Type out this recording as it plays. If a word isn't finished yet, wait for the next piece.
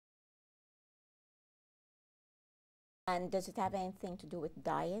And does it have anything to do with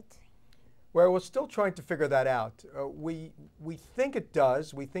diet? Well, we're still trying to figure that out. We think it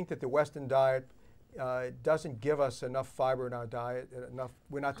does. We think that the Western diet doesn't give us enough fiber in our diet.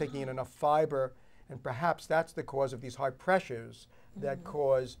 We're not taking in enough fiber, and perhaps that's the cause of these high pressures that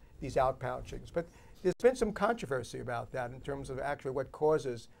cause these outpouchings. But there's been some controversy about that in terms of actually what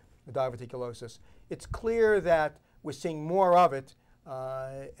causes the diverticulosis. It's clear that we're seeing more of it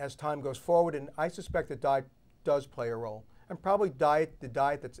as time goes forward, and I suspect that diet does play a role. And probably the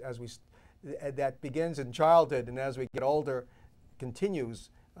diet that's that begins in childhood and as we get older continues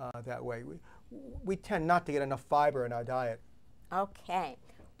that way. We tend not to get enough fiber in our diet. Okay.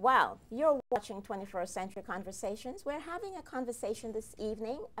 Well, you're watching 21st Century Conversations. We're having a conversation this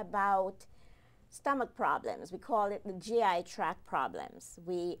evening about stomach problems. We call it the GI tract problems.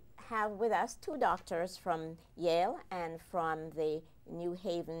 We have with us two doctors from Yale and from the New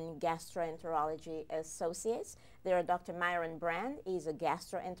Haven Gastroenterology Associates. There are Dr. Myron Brand, he's a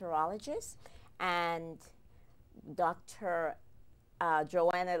gastroenterologist, and Dr.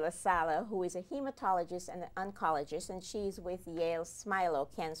 Johanna LaSala, who is a hematologist and an oncologist, and she's with Yale Smilo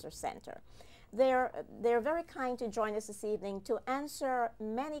Cancer Center. They're very kind to join us this evening to answer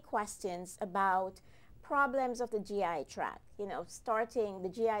many questions about problems of the GI tract. You know,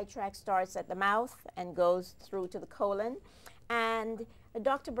 the GI tract starts at the mouth and goes through to the colon. And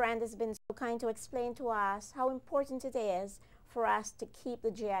Dr. Brand has been so kind to explain to us how important it is for us to keep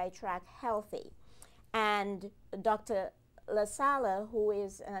the GI tract healthy. And Dr. LaSala, who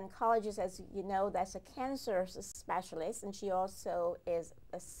is an oncologist, as you know, that's a cancer specialist, and she also is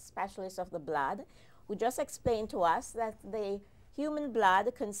a specialist of the blood, who just explained to us that the human blood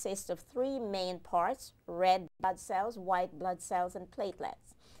consists of three main parts: red blood cells, white blood cells, and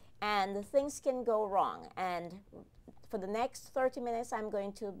platelets. And things can go wrong. And for the next 30 minutes, I'm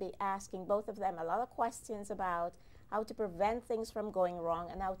going to be asking both of them a lot of questions about how to prevent things from going wrong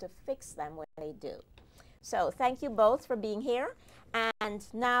and how to fix them when they do. So thank you both for being here. And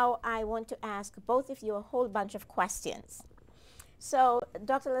now I want to ask both of you a whole bunch of questions. So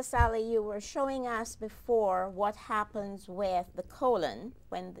Dr. LaSala, you were showing us before what happens with the colon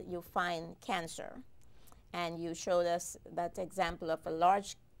when you find cancer. And you showed us that example of a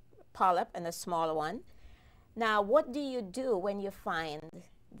large polyp and a small one. Now, what do you do when you find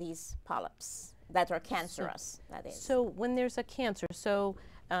these polyps that are cancerous, that is? So when there's a cancer,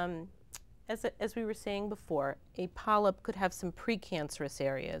 as we were saying before, a polyp could have some precancerous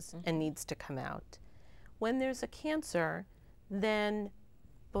areas and needs to come out. When there's a cancer, then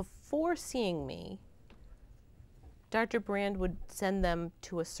before seeing me, Dr. Brand would send them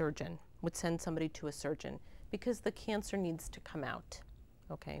to a surgeon, would send somebody to a surgeon, because the cancer needs to come out,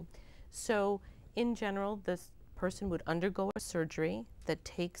 okay? So in general, this person would undergo a surgery that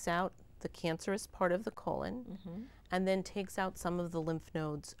takes out the cancerous part of the colon and then takes out some of the lymph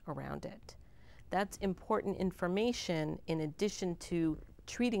nodes around it. That's important information in addition to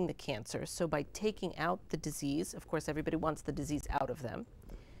treating the cancer. So by taking out the disease, of course everybody wants the disease out of them,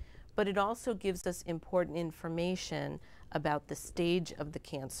 but it also gives us important information about the stage of the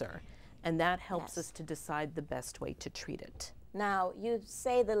cancer, and that helps us to decide the best way to treat it. Now, you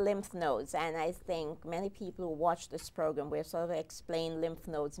say the lymph nodes, and I think many people who watch this program, we've sort of explained lymph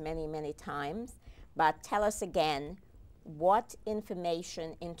nodes many, many times, but tell us again, what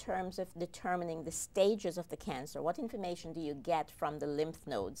information in terms of determining the stages of the cancer, what information do you get from the lymph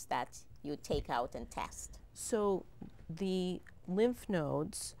nodes that you take out and test? So the lymph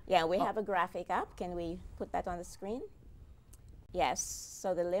nodes... Yeah, we have a graphic up. Can we put that on the screen? Yes,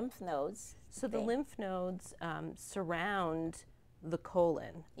 so the lymph nodes. So the lymph nodes surround the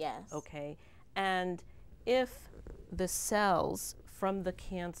colon. Yes. Okay. And if the cells from the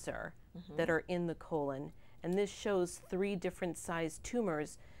cancer that are in the colon, and this shows 3 different sized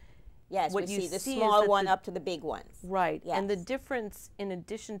tumors. Yes, we see the small one up to the big ones. Right. Yes. And the difference, in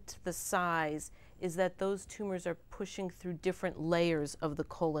addition to the size, is that those tumors are pushing through different layers of the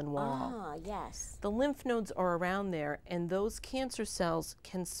colon wall. Ah, yes. The lymph nodes are around there, and those cancer cells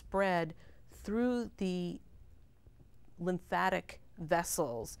can spread through the lymphatic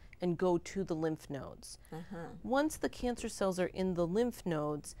vessels and go to the lymph nodes. Once the cancer cells are in the lymph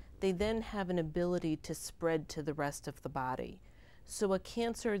nodes, they then have an ability to spread to the rest of the body. So a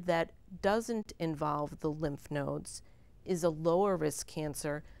cancer that doesn't involve the lymph nodes is a lower risk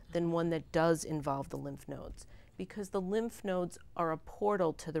cancer than one that does involve the lymph nodes, because the lymph nodes are a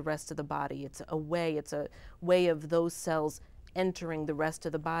portal to the rest of the body. It's a way of those cells entering the rest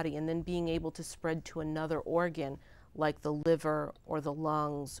of the body and then being able to spread to another organ like the liver or the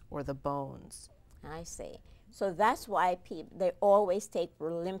lungs or the bones. I see. So that's why they always take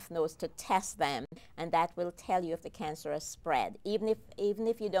lymph nodes to test them, and that will tell you if the cancer has spread, even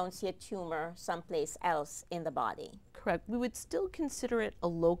if you don't see a tumor someplace else in the body. Correct. We would still consider it a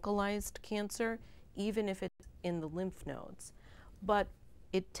localized cancer, even if it's in the lymph nodes. But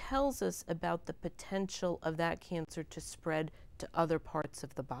it tells us about the potential of that cancer to spread to other parts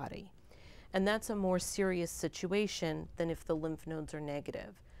of the body. And that's a more serious situation than if the lymph nodes are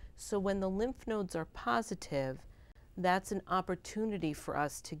negative. So when the lymph nodes are positive, that's an opportunity for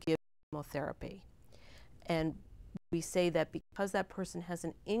us to give chemotherapy. And we say that because that person has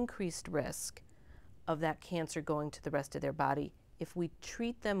an increased risk of that cancer going to the rest of their body, if we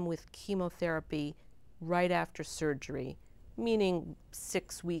treat them with chemotherapy right after surgery, meaning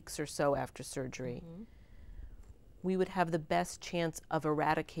 6 weeks or so after surgery, we would have the best chance of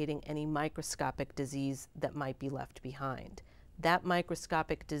eradicating any microscopic disease that might be left behind. That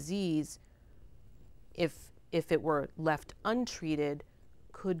microscopic disease, if it were left untreated,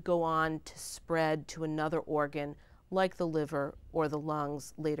 could go on to spread to another organ like the liver or the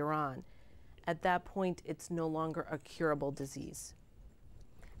lungs later on. At that point, it's no longer a curable disease.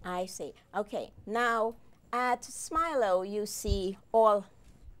 I see. Okay. Now, at Smilo, you see all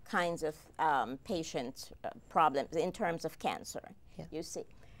kinds of patient problems in terms of cancer. Yeah. You see.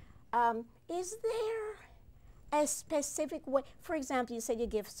 Is there a specific way? For example, you said you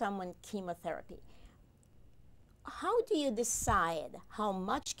give someone chemotherapy. How do you decide how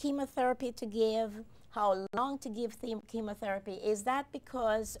much chemotherapy to give, how long to give chemotherapy? Is that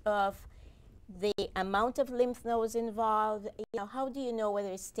because of the amount of lymph nodes involved? You know, how do you know whether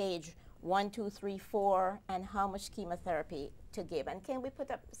it's stage 1, 2, 3, 4, and how much chemotherapy to give? And can we put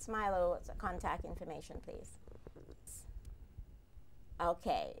up Smilo's contact information, please?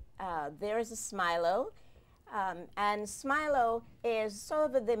 Okay, there's a Smilo. And Smilo is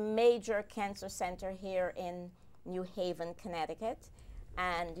sort of the major cancer center here in New Haven, Connecticut.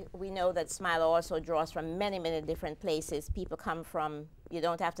 And we know that Smilo also draws from many, many different places. People come from, you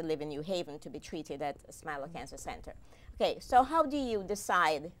don't have to live in New Haven to be treated at Smilo Cancer Center. Okay, so how do you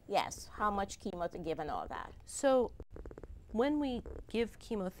decide, yes, how much chemo to give and all that? So when we give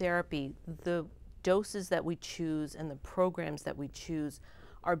chemotherapy, the doses that we choose and the programs that we choose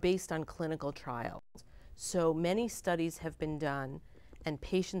are based on clinical trials. So many studies have been done and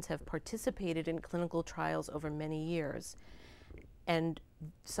patients have participated in clinical trials over many years. And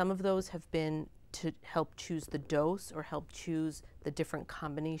some of those have been to help choose the dose or help choose the different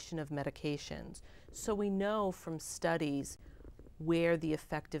combination of medications. So we know from studies where the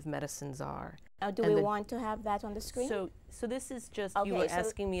effective medicines are. Now, do we want to have that on the screen? So this is just, okay, you were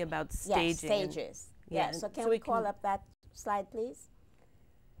asking me about staging. Yes, stages. Yes, so can we call up that slide, please?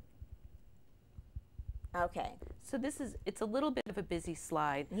 Okay. So it's a little bit of a busy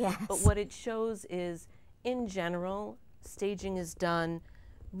slide. Yes. But what it shows is, in general, staging is done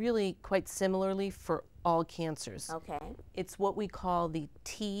really quite similarly for all cancers. Okay. It's what we call the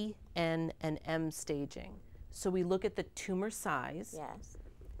T, N, and M staging. So we look at the tumor size. Yes.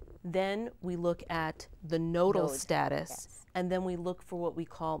 Then we look at the nodal status. Yes. And then we look for what we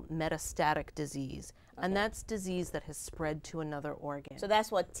call metastatic disease. Okay. And that's disease that has spread to another organ. So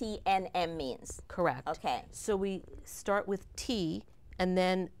that's what TNM means. Correct. Okay. So we start with T, and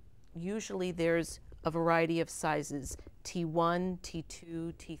then usually there's a variety of sizes, T1,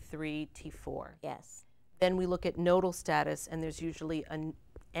 T2, T3, T4. Yes. Then we look at nodal status, and there's usually an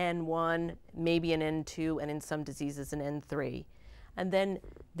N1, maybe an N2, and in some diseases an N3. And then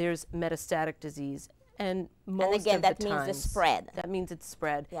there's metastatic disease. And most and again, of that the means times, it's spread. That means it's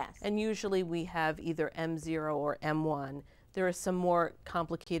spread. Yes. And usually we have either M0 or M1. There are some more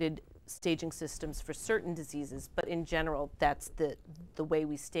complicated staging systems for certain diseases, but in general, that's the way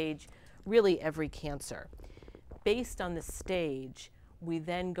we stage really every cancer. Based on the stage, we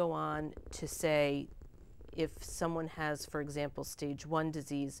then go on to say if someone has, for example, stage 1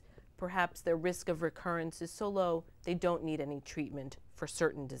 disease, perhaps their risk of recurrence is so low they don't need any treatment for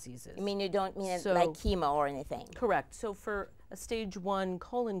certain diseases. I mean, you don't mean it like chemo or anything? Correct. So for a stage 1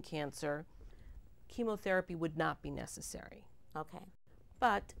 colon cancer, chemotherapy would not be necessary. Okay.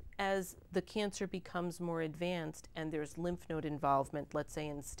 But as the cancer becomes more advanced and there's lymph node involvement, let's say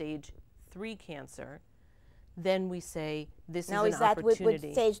in stage 3 cancer, then we say this is an opportunity. Now,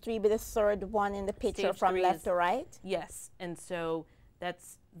 would stage 3 be the third one in the picture Stage from 3 left to right? Yes, and so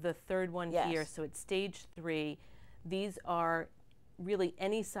that's the third one here. So it's stage 3. These are really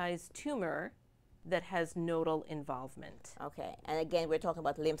any size tumor that has nodal involvement. Okay, and again, we're talking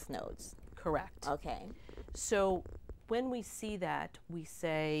about lymph nodes. Correct. Okay. So when we see that, we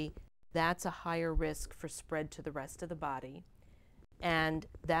say that's a higher risk for spread to the rest of the body. And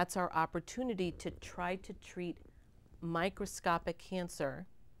that's our opportunity to try to treat microscopic cancer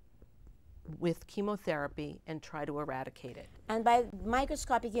with chemotherapy and try to eradicate it. And by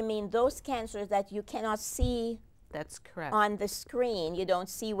microscopic, you mean those cancers that you cannot see. That's correct. On the screen. You don't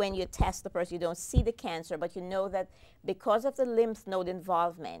see when you test the person, you don't see the cancer, but you know that because of the lymph node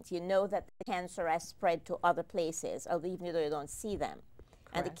involvement, you know that the cancer has spread to other places, even though you don't see them.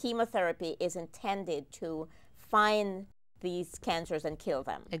 Correct. And the chemotherapy is intended to find these cancers and kill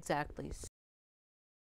them. Exactly.